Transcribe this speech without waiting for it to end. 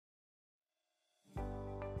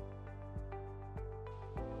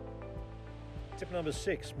Tip number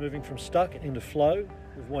 6, moving from stuck into flow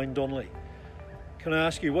with Wayne Donnelly. Can I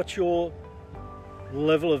ask you, what's your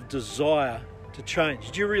level of desire to change?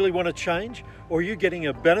 Do you really want to change, or are you getting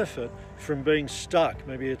a benefit from being stuck?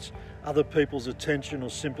 Maybe it's other people's attention or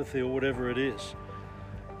sympathy or whatever it is.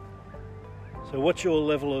 So what's your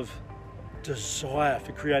level of desire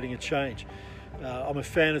for creating a change? I'm a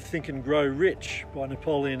fan of Think and Grow Rich by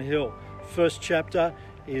Napoleon Hill. First chapter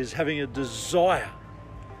is having a desire,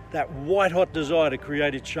 that white hot desire to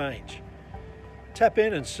create a change. Tap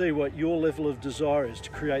in and see what your level of desire is to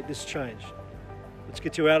create this change. Let's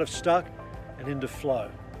get you out of stuck and into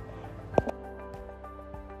flow.